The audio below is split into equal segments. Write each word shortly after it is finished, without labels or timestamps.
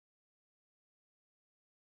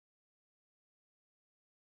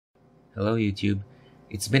Hello YouTube.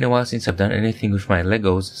 It's been a while since I've done anything with my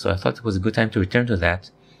Legos, so I thought it was a good time to return to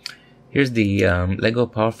that. Here's the LEGO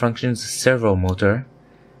Power Functions Servo motor,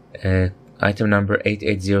 item number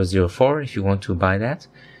 88004 if you want to buy that.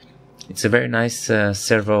 It's a very nice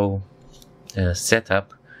servo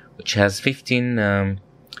setup, which has 15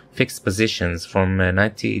 fixed positions from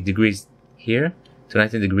 90 degrees here to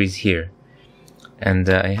 90 degrees here. And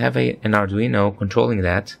I have an Arduino controlling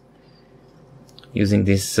that using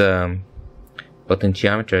this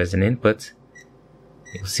potentiometer as an input.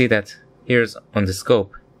 You'll see that here's on the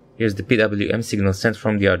scope, here's the PWM signal sent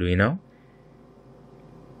from the Arduino,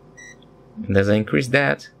 and as I increase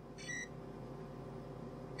that,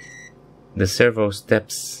 the servo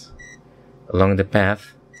steps along the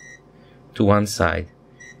path to one side.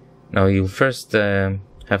 Now you'll first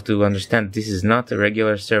have to understand this is not a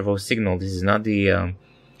regular servo signal. This is not the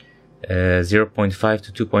 0.5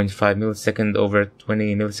 to 2.5 millisecond over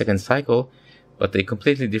 20 millisecond cycle, but a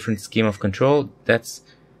completely different scheme of control. That's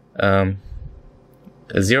 0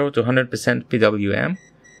 to 100% PWM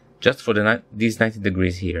just for these 90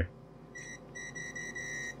 degrees here.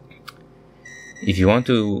 If you want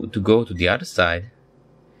to go to the other side,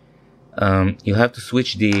 you have to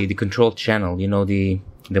switch the control channel. You know, the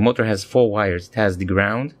motor has 4 wires. It has the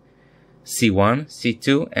ground, C1,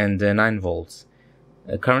 C2, and 9 volts.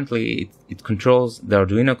 Currently, the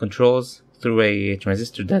Arduino controls through a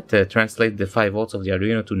transistor that translates the 5 volts of the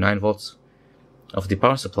Arduino to 9 volts of the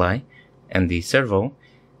power supply, and the servo,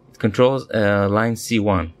 it controls line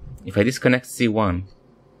C1. If I disconnect C1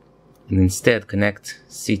 and instead connect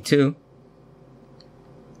C2,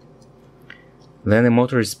 then the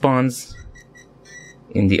motor responds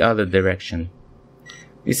in the other direction.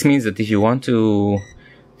 This means that if you want to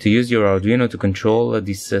use your Arduino to control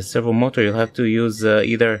this servo motor, you'll have to use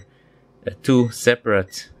either 2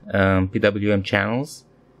 separate PWM channels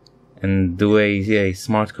and do a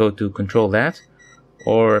smart code to control that,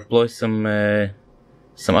 or employ some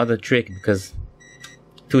other trick, because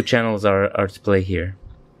 2 channels are to play here.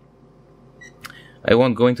 I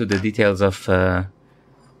won't go into the details of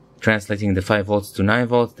translating the 5 volts to 9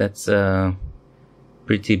 volts. That's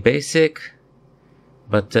pretty basic,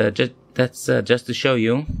 but that's just to show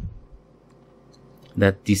you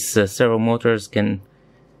that these servo motors can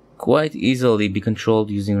quite easily be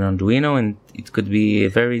controlled using an Arduino, and it could be a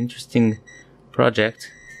very interesting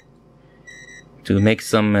project to make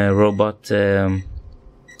some robot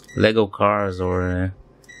Lego cars or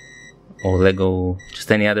Lego,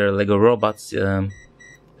 just any other Lego robots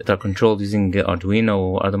that are controlled using Arduino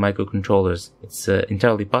or other microcontrollers. It's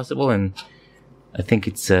entirely possible, and I think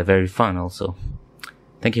it's very fun also.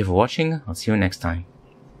 Thank you for watching. I'll see you next time.